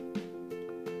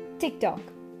TikTok.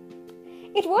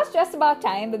 It was just about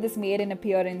time that this made an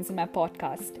appearance in my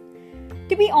podcast.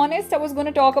 To be honest, I was going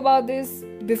to talk about this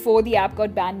before the app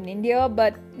got banned in India,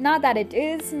 but now that it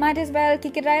is, might as well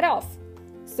kick it right off.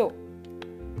 So,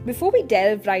 before we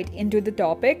delve right into the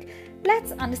topic,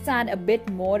 let's understand a bit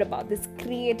more about this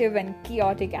creative and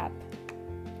chaotic app.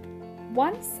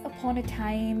 Once upon a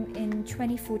time in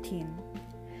 2014,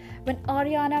 when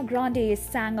Ariana Grande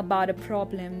sang about her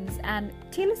problems and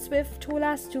Taylor Swift told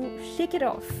us to shake it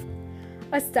off,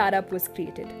 a startup was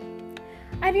created.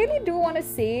 I really do want to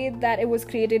say that it was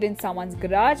created in someone's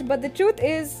garage, but the truth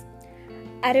is,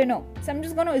 I don't know. So I'm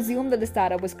just going to assume that the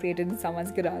startup was created in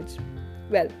someone's garage.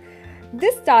 Well,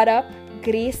 this startup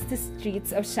graced the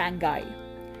streets of Shanghai.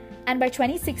 And by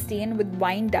 2016, with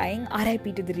Vine dying,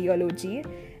 RIP to the real OG,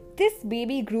 this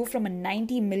baby grew from a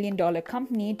 $90 million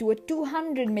company to a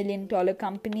 $200 million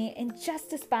company in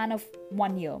just a span of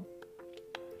 1 year.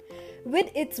 With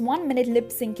its 1-minute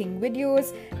lip-syncing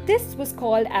videos, this was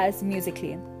called as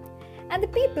Musical.ly. And the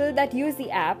people that used the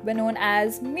app were known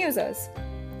as Musers.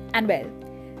 And well,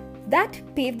 that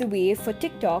paved the way for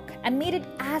TikTok and made it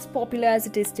as popular as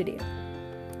it is today.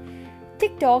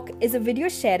 TikTok is a video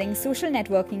sharing social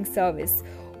networking service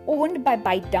owned by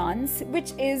ByteDance,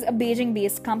 which is a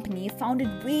Beijing-based company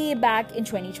founded way back in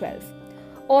 2012.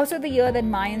 Also the year that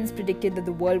Mayans predicted that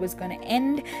the world was going to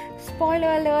end.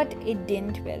 Spoiler alert, it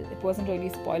didn't. Well, it wasn't really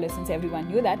a spoiler since everyone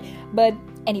knew that. But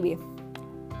anyway,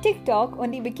 TikTok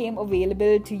only became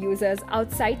available to users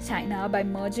outside China by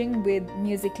merging with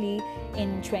Musical.ly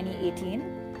in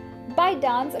 2018.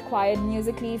 ByteDance acquired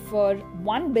Musical.ly for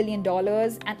 $1 billion,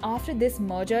 and after this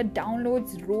merger,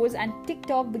 downloads rose and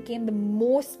TikTok became the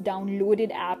most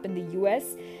downloaded app in the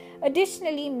US.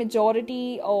 Additionally,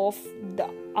 majority of the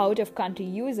out-of-country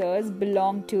users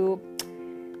belong to,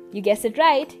 you guessed it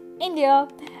right, India.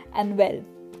 And well,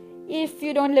 if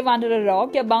you don't live under a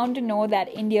rock, you're bound to know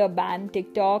that India banned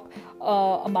TikTok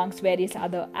amongst various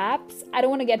other apps. I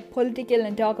don't want to get political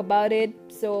and talk about it,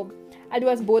 so I'll do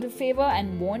us both a favor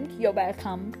and won't. You're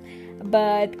welcome.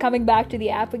 But coming back to the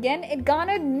app again, it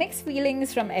garnered mixed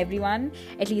feelings from everyone,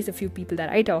 at least a few people that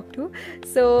I talked to.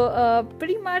 So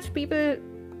pretty much people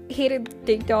hated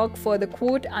TikTok for the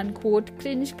quote-unquote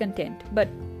cringe content. But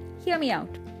hear me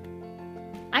out.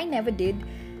 I never did,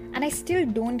 and I still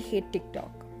don't hate TikTok.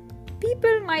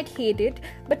 People might hate it,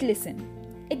 but listen.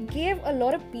 It gave a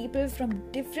lot of people from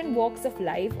different walks of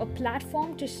life a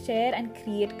platform to share and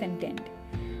create content.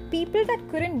 People that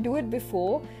couldn't do it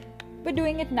before were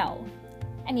doing it now.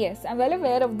 And yes, I'm well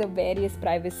aware of the various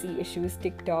privacy issues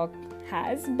TikTok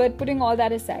has, but putting all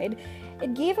that aside,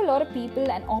 it gave a lot of people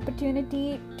an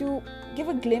opportunity to give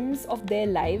a glimpse of their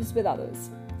lives with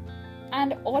others.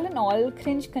 And all in all,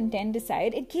 cringe content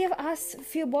aside, it gave us a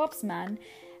few bops, man.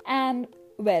 And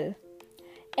well,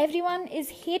 everyone is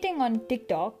hating on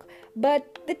TikTok,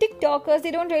 but the TikTokers, they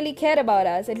don't really care about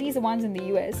us, at least the ones in the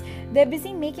US. They're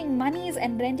busy making monies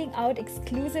and renting out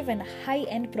exclusive and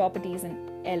high-end properties in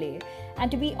LA. And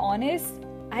to be honest,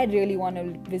 I really want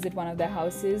to visit one of their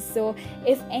houses. So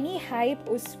if any Hype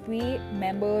or Sway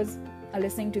members are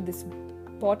listening to this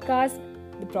podcast,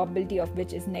 the probability of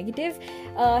which is negative,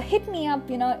 hit me up,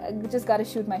 just gotta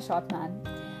shoot my shot, man.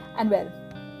 And well,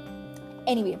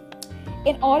 anyway,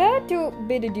 in order to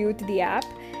bid adieu to the app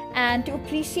and to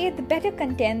appreciate the better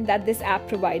content that this app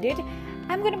provided,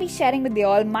 I'm going to be sharing with you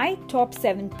all my top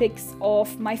 7 picks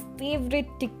of my favorite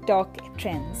TikTok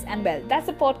trends. And well, that's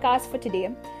the podcast for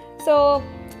today. So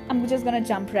I'm just going to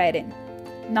jump right in.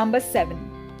 Number 7.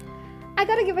 I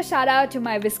got to give a shout out to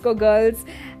my Visco girls.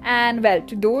 And well,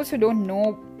 to those who don't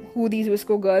know who these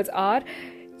Visco girls are,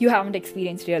 you haven't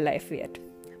experienced real life yet.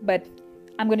 But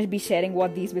I'm going to be sharing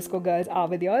what these Visco girls are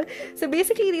with y'all. So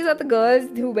basically, these are the girls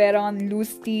who wear on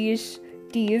loose tees,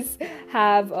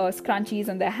 have scrunchies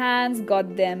on their hands,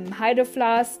 got them hydro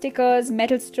flasks, stickers,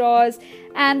 metal straws,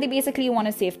 and they basically want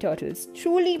to save turtles.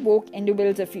 Truly woke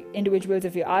individuals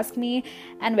if you ask me.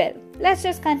 And well, let's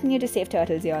just continue to save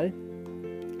turtles, y'all.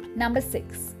 Number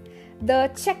 6.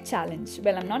 The Check Challenge.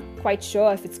 Well, I'm not quite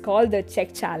sure if it's called the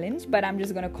Check Challenge, but I'm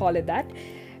just going to call it that.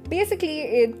 Basically,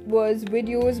 it was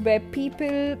videos where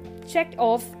people checked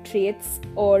off traits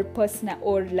or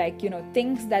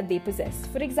things that they possess.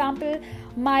 For example,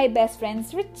 my best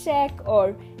friend's rich check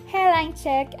or hairline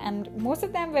check, and most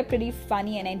of them were pretty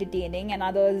funny and entertaining, and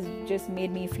others just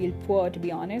made me feel poor, to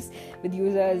be honest, with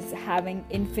users having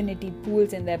infinity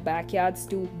pools in their backyards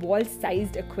to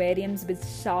wall-sized aquariums with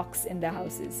sharks in their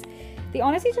houses. They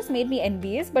honestly just made me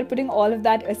envious, but putting all of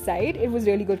that aside, it was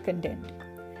really good content.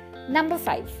 Number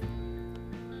 5.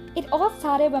 It all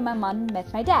started when my mom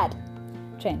met my dad.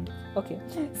 Trend. Okay,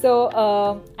 so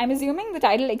I'm assuming the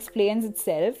title explains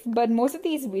itself, but most of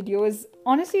these videos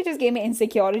honestly just gave me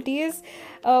insecurities.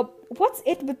 What's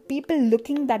it with people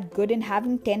looking that good and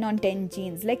having 10 on 10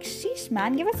 genes? Like, sheesh,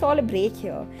 man, give us all a break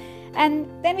here. And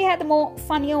then we had the more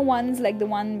funnier ones, like the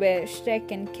one where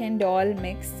Shrek and Ken doll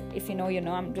mix. If you know, you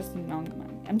know. I'm just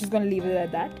gonna leave it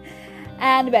at that.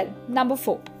 And well, number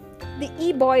 4, the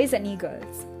e-boys and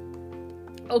e-girls.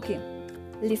 Okay,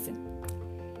 listen.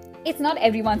 It's not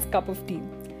everyone's cup of tea.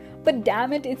 But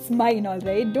damn it, it's mine,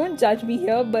 alright? Don't judge me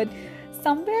here, but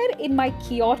somewhere in my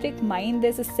chaotic mind,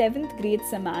 there's a 7th grade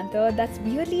Samantha that's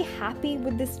weirdly happy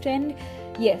with this trend.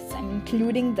 Yes, I'm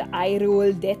including the eye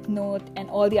roll, Death Note, and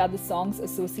all the other songs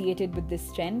associated with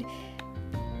this trend.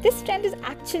 This trend is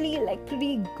actually like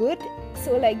pretty good,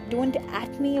 so like don't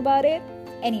at me about it.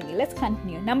 Anyway, let's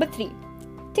continue. Number 3,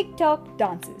 TikTok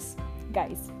dances.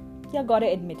 Guys, you gotta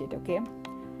admit it, okay?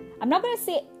 I'm not gonna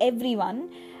say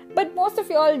everyone, but most of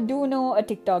y'all do know a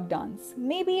TikTok dance.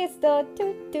 Maybe it's the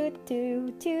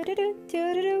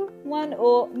one,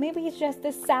 or maybe it's just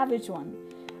the savage one.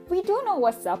 We do know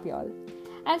what's up, y'all.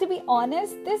 And to be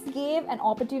honest, this gave an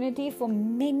opportunity for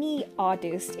many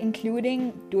artists,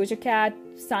 including Doja Cat,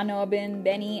 Sun Urban,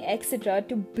 Benny, etc.,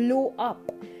 to blow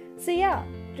up. So yeah,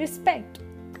 respect.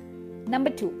 Number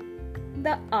 2,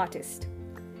 the artist.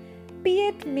 Be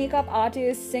it makeup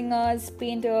artists, singers,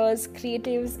 painters,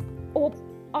 creatives, or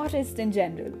artists in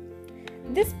general.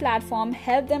 This platform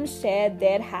helped them share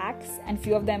their hacks, and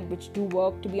few of them which do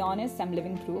work, to be honest. I'm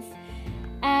living proof.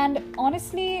 And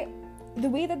honestly, the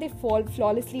way that they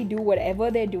flawlessly do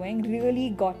whatever they're doing really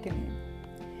got to me.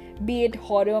 Be it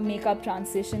horror makeup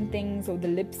transition things, or the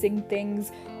lip sync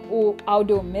things, or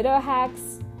outdoor mirror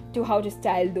hacks, to how to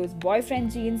style those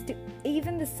boyfriend jeans, to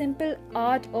even the simple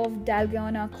art of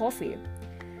Dalgona coffee.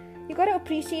 You gotta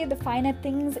appreciate the finer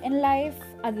things in life,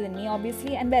 other than me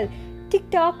obviously, and well,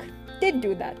 TikTok did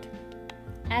do that.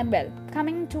 And well,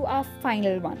 coming to our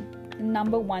final one, the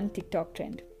number 1 TikTok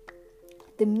trend.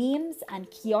 The memes and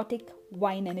chaotic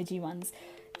wine energy ones.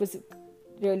 It was a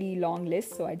really long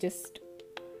list, so I just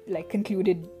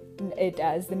concluded it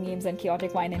as the memes and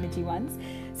chaotic wine energy ones.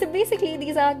 So basically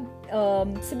these are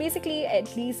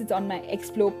at least it's on my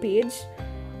explore page,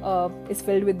 is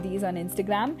filled with these on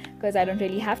Instagram, because I don't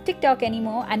really have TikTok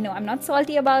anymore. And no, I'm not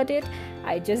salty about it.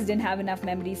 I just didn't have enough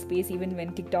memory space even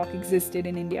when TikTok existed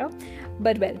in India.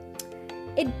 But well,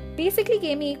 it basically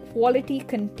gave me quality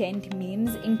content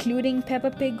memes, including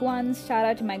Peppa Pig ones, shout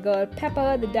out to my girl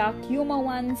Peppa, the dark humor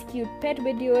ones, cute pet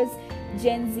videos,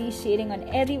 Gen Z shading on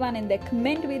everyone in their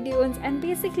comment videos, and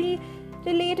basically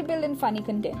relatable and funny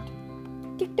content.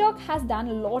 TikTok has done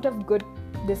a lot of good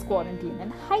this quarantine,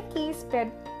 and high-key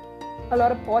spread a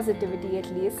lot of positivity, at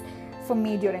least for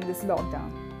me, during this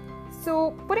lockdown.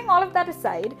 So putting all of that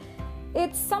aside,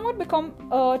 it's somewhat become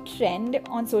a trend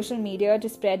on social media to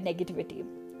spread negativity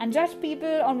and judge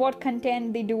people on what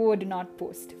content they do or do not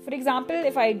post. For example,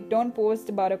 if I don't post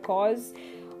about a cause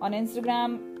on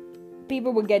Instagram,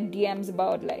 people will get DMs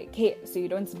about like, hey, so you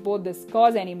don't support this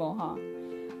cause anymore, huh?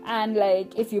 And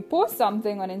like, if you post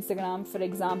something on Instagram, for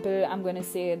example, I'm going to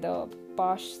say the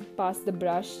pass the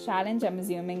brush challenge. I'm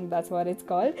assuming that's what it's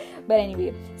called. But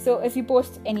anyway, so if you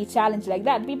post any challenge like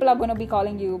that, people are going to be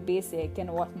calling you basic and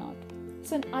whatnot.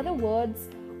 So in other words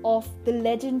of the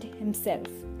legend himself,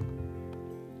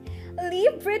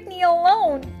 leave Britney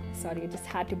alone. Sorry, I just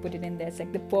had to put it in there. It's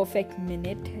like the perfect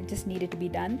minute. It just needed to be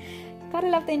done. Gotta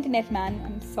love the internet, man.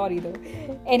 I'm sorry though.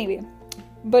 Anyway,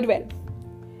 but well,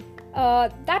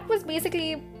 that was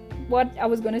basically what I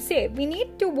was going to say. We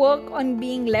need to work on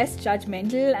being less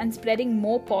judgmental and spreading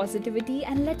more positivity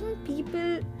and letting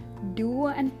people do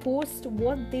and post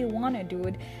what they want to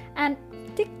do. And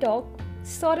TikTok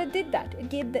sort of did that. It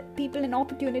gave the people an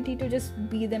opportunity to just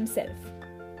be themselves.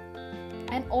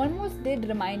 And almost did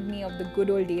remind me of the good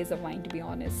old days of mine, to be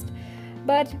honest.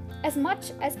 But as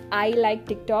much as I like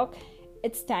TikTok,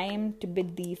 it's time to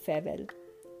bid thee farewell.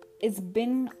 It's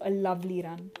been a lovely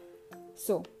run.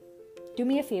 So, do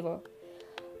me a favor.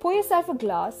 Pour yourself a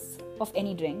glass of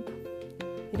any drink.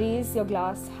 Raise your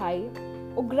glass high,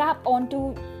 or grab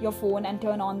onto your phone and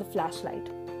turn on the flashlight.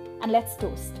 And let's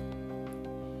toast.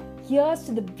 Here's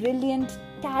to the brilliant,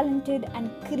 talented and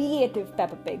creative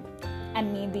Peppa Pig,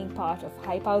 and me being part of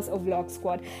Hype House or Vlog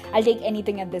Squad. I'll take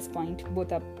anything at this point.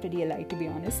 Both are pretty alike, to be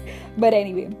honest. But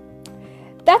anyway,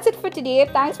 that's it for today.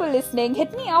 Thanks for listening.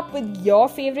 Hit me up with your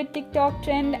favorite TikTok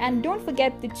trend, and don't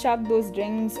forget to chug those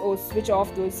drinks or switch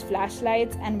off those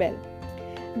flashlights. And well,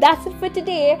 that's it for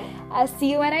today. I'll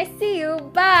see you when I see you.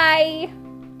 Bye!